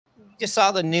Just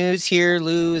saw the news here.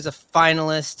 Lou is a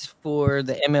finalist for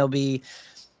the MLB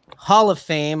Hall of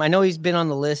Fame. I know he's been on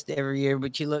the list every year,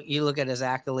 but you look at his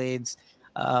accolades.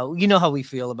 You know how we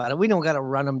feel about it. We don't got to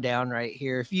run them down right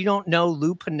here. If you don't know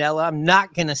Lou Piniella, I'm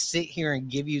not gonna sit here and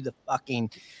give you the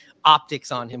fucking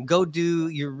optics on him. Go do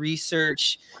your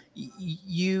research.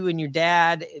 You and your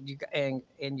dad and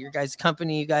your guys'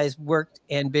 company, you guys worked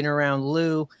and been around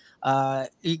Lou.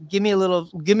 Give me a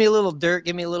little dirt,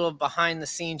 give me a little behind the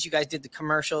scenes. You guys did the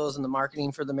commercials and the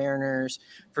marketing for the Mariners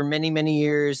for many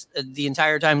years. The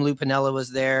entire time Lou Piniella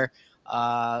was there.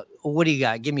 What do you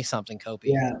got? Give me something, Kopi.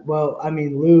 Yeah, well, I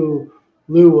mean, Lou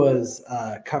was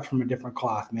cut from a different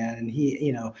cloth, man. And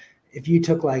he, if you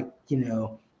took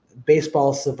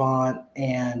baseball savant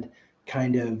and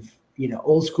kind of,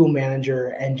 old school manager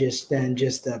and just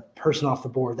a person off the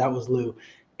board, that was Lou.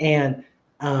 And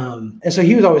so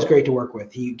he was always great to work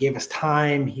with. He gave us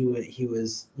time. He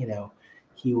was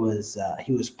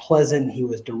pleasant. He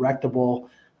was directable.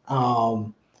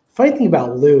 Funny thing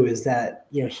about Lou is that,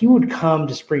 he would come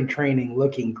to spring training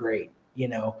looking great,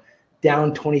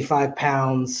 down 25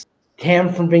 pounds,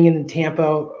 tan from being in Tampa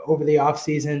over the off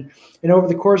season. And over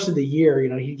the course of the year,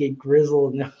 he'd get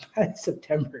grizzled, and by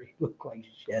September, he looked like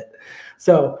shit.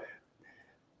 So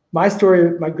my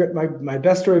story, my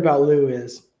best story about Lou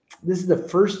is this is the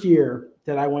first year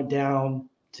that I went down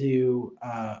to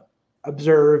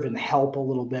observe and help a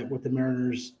little bit with the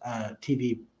Mariners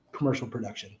TV commercial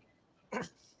production.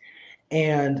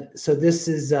 And so this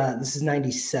is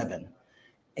 97,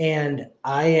 and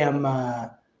I am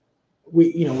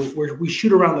we were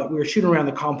shooting around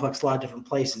the complex a lot of different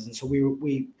places, and so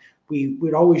we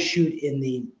would always shoot in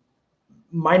the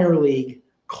minor league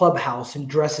clubhouse and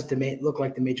dress it to look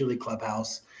like the major league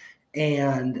clubhouse,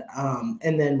 and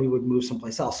then we would move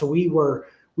someplace else. So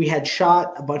we had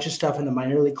shot a bunch of stuff in the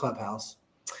minor league clubhouse,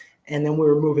 and then we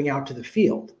were moving out to the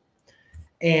field.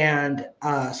 And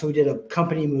so we did a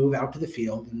company move out to the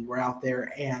field, and we're out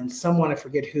there, and someone, I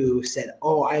forget who, said,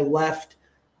 "Oh, I left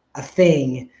a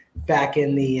thing back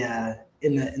in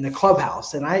the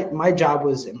clubhouse." And my job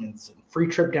was, it's a free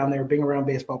trip down there, being around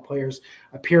baseball players,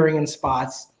 appearing in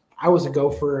spots. I was a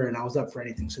gopher, and I was up for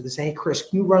anything. So they say, "Hey, Chris,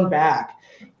 can you run back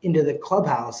into the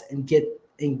clubhouse and get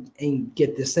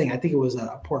this thing?" I think it was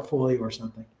a portfolio or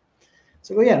something.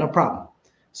 So I go, "Yeah, no problem."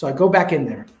 So I go back in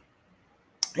there.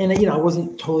 And, I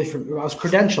wasn't totally I was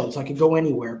credentialed, so I could go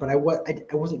anywhere, but I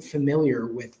wasn't familiar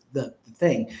with the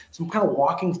thing. So I'm kind of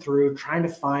walking through, trying to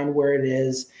find where it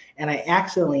is. And I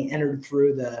accidentally entered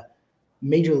through the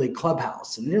major league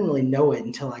clubhouse, and I didn't really know it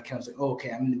until I kind of was like, "Oh,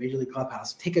 okay, I'm in the major league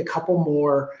clubhouse." Take a couple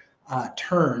more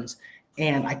turns,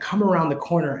 and I come around the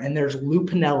corner, and there's Lou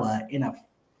Piniella in a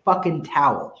fucking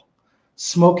towel,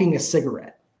 smoking a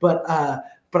cigarette. But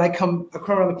I come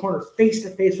around the corner face to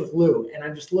face with Lou, and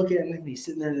I'm just looking at him. He's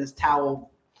sitting there in this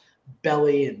towel,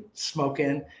 belly and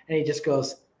smoking, and he just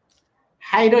goes,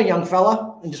 "How you doing, young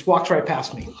fella?" and just walks right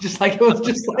past me, just like it was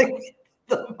just like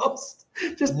the most,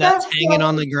 just nuts hanging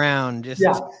on the ground.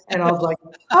 Yeah, and I was like,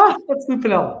 that's Lou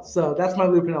Piniella. So that's my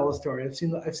Lou Piniella story. I've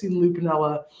seen Lou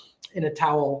Piniella in a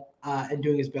towel and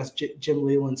doing his best Jim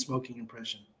Leland smoking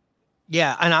impression.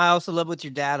 Yeah, and I also love what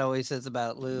your dad always says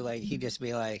about Lou. Like, he'd just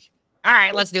be like, "All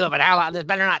right, let's do it, but how long? This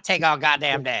better not take all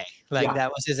goddamn day." Like, That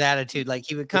was his attitude. Like,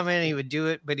 he would come in, he would do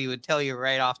it, but he would tell you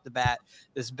right off the bat,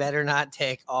 "This better not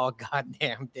take all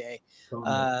goddamn day."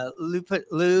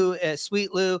 Lou,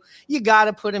 sweet Lou, you got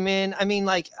to put him in. I mean,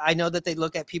 like, I know that they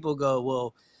look at people go,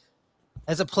 "Well,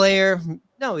 as a player,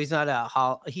 no, he's not a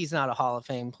Hall of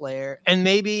Fame player." And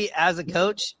maybe as a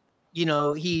coach,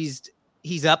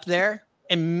 he's up there.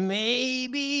 And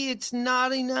maybe it's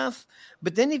not enough.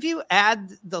 But then if you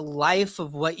add the life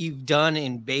of what you've done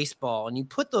in baseball and you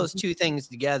put those two things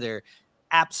together,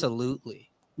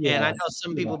 absolutely. Yeah. And I know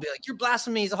some people be like, "You're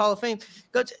blasphemy. He's a Hall of Fame."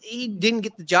 Coach, he didn't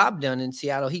get the job done in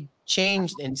Seattle. He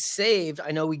changed and saved.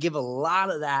 I know we give a lot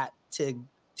of that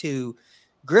to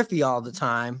Griffey all the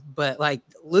time, but like,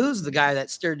 Lou's the guy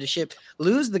that stirred the ship.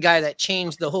 Lou's the guy that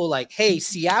changed the whole, like, hey,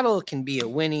 Seattle can be a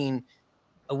winning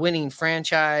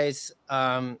franchise,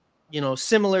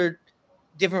 similar,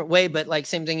 different way, but like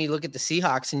same thing. You look at the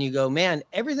Seahawks and you go, man,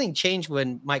 everything changed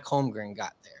when Mike Holmgren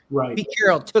got there. Right. Pete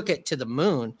Carroll took it to the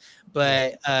moon,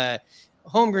 but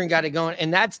Holmgren got it going,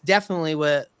 and that's definitely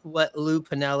what Lou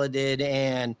Piniella did.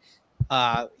 And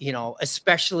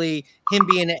especially him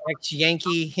being an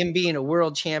ex-Yankee, him being a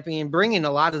world champion, bringing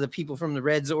a lot of the people from the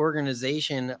Reds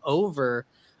organization over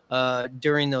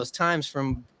during those times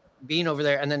from being over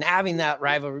there and then having that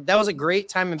rivalry. That was a great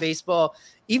time in baseball.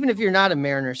 Even if you're not a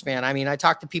Mariners fan, I mean, I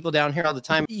talk to people down here all the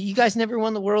time. You guys never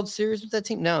won the World Series with that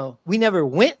team? No, we never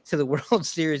went to the World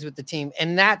Series with the team.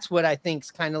 And that's what I think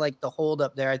is kind of like the hold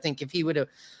up there. I think if he would have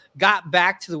got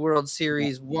back to the World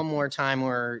Series one more time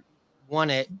or won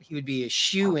it, he would be a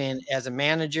shoe-in as a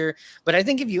manager. But I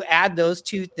think if you add those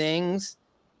two things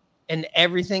and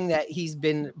everything that he's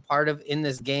been part of in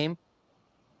this game,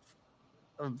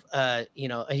 a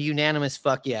unanimous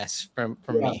fuck yes from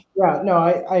me. Yeah, no,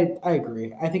 I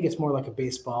agree. I think it's more like a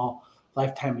baseball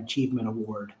lifetime achievement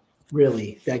award,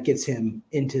 really, that gets him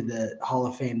into the Hall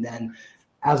of Fame than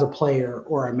as a player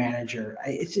or a manager.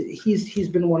 He's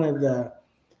been one of the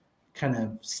kind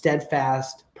of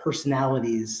steadfast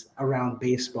personalities around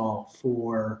baseball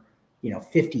for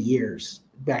 50 years,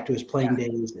 back to his playing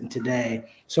days and today.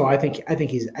 So I think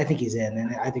he's in,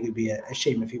 and I think it'd be a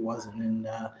shame if he wasn't. And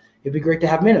it'd be great to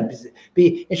have him in. It'd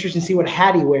be interesting to see what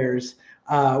hat he wears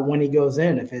when he goes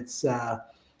in. If it's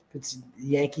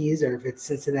Yankees, or if it's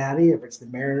Cincinnati, or if it's the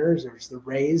Mariners, or if it's the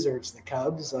Rays, or it's the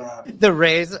Cubs. The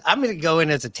Rays. I'm going to go in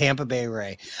as a Tampa Bay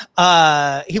Ray.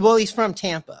 He's from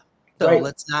Tampa, so right.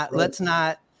 let's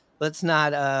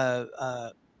not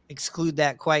exclude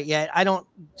that quite yet. I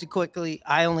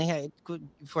only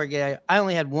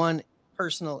had one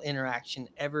personal interaction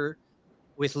ever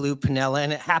with Lou Piniella,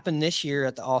 and it happened this year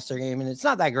at the All-Star game, and it's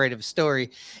not that great of a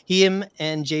story. Him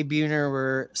and Jay Buhner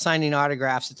were signing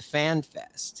autographs at the Fan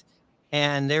Fest,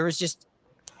 and there was just,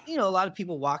 a lot of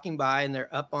people walking by, and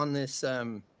they're up on this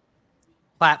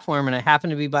platform, and I happened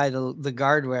to be by the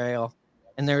guardrail,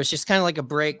 and there was just kind of like a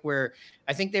break where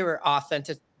I think they were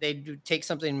authentic. They do take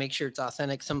something and make sure it's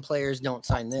authentic. Some players don't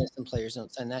sign this, some players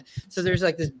don't sign that. So there's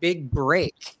like this big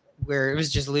break where it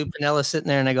was just Lou Piniella sitting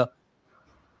there, and I go,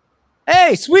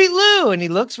 "Hey, sweet Lou," and he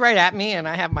looks right at me, and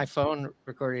I have my phone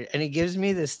recorded, and he gives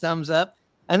me this thumbs up,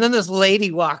 and then this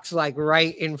lady walks like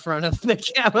right in front of the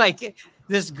camera, like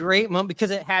this great moment, because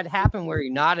it had happened where he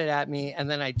nodded at me, and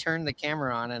then I turned the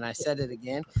camera on and I said it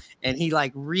again, and he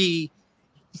redid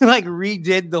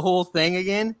the whole thing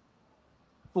again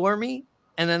for me.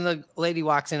 And then the lady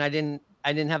walks in. I didn't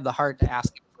have the heart to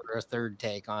ask him for a third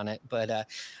take on it, but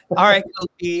all right,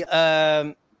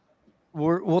 Kobe,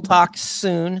 we'll talk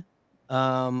soon.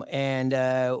 And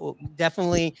we'll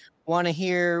definitely want to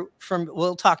hear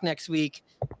we'll talk next week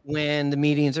when the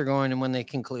meetings are going and when they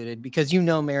concluded, because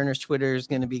Mariners Twitter is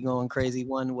going to be going crazy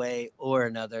one way or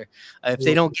another. If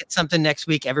they don't get something next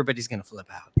week, everybody's going to flip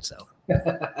out. So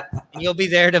and you'll be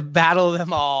there to battle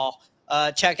them all.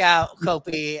 Check out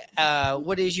Kopi.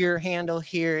 What is your handle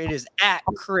here? It is at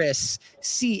Chris,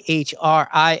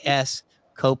 CHRIS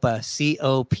Copa,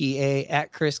 COPA,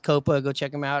 at Chris Copa. Go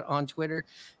check him out on Twitter.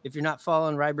 If you're not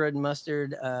following Rye Bread and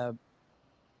Mustard,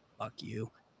 fuck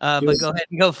you. But go ahead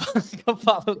and go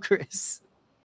follow Chris.